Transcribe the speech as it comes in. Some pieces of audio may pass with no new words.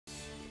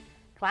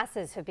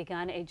Classes have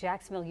begun at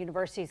Jacksonville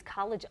University's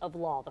College of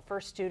Law. The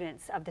first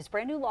students of this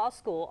brand new law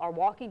school are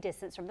walking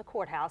distance from the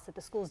courthouse at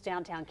the school's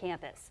downtown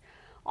campus.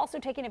 Also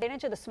taking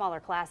advantage of the smaller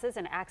classes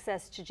and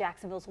access to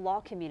Jacksonville's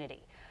law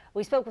community.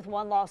 We spoke with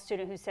one law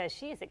student who says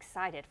she is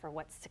excited for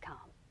what's to come.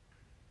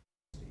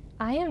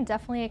 I am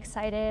definitely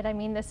excited. I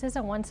mean, this is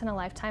a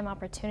once-in-a-lifetime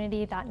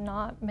opportunity that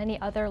not many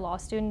other law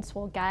students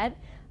will get.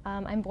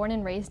 I'm born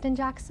and raised in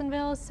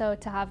Jacksonville, so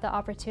to have the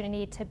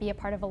opportunity to be a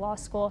part of a law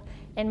school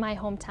in my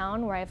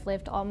hometown where I've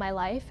lived all my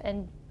life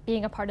and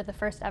being a part of the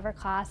first ever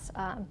class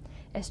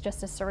is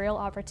just a surreal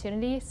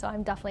opportunity, so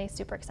I'm definitely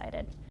super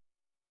excited.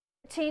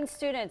 13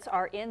 students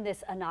are in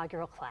this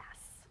inaugural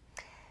class.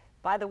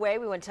 By the way,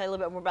 we want to tell you a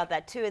little bit more about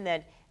that too, and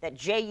that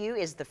JU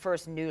is the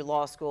first new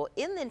law school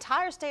in the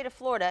entire state of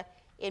Florida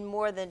in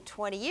more than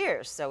 20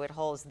 years, so it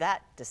holds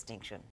that distinction.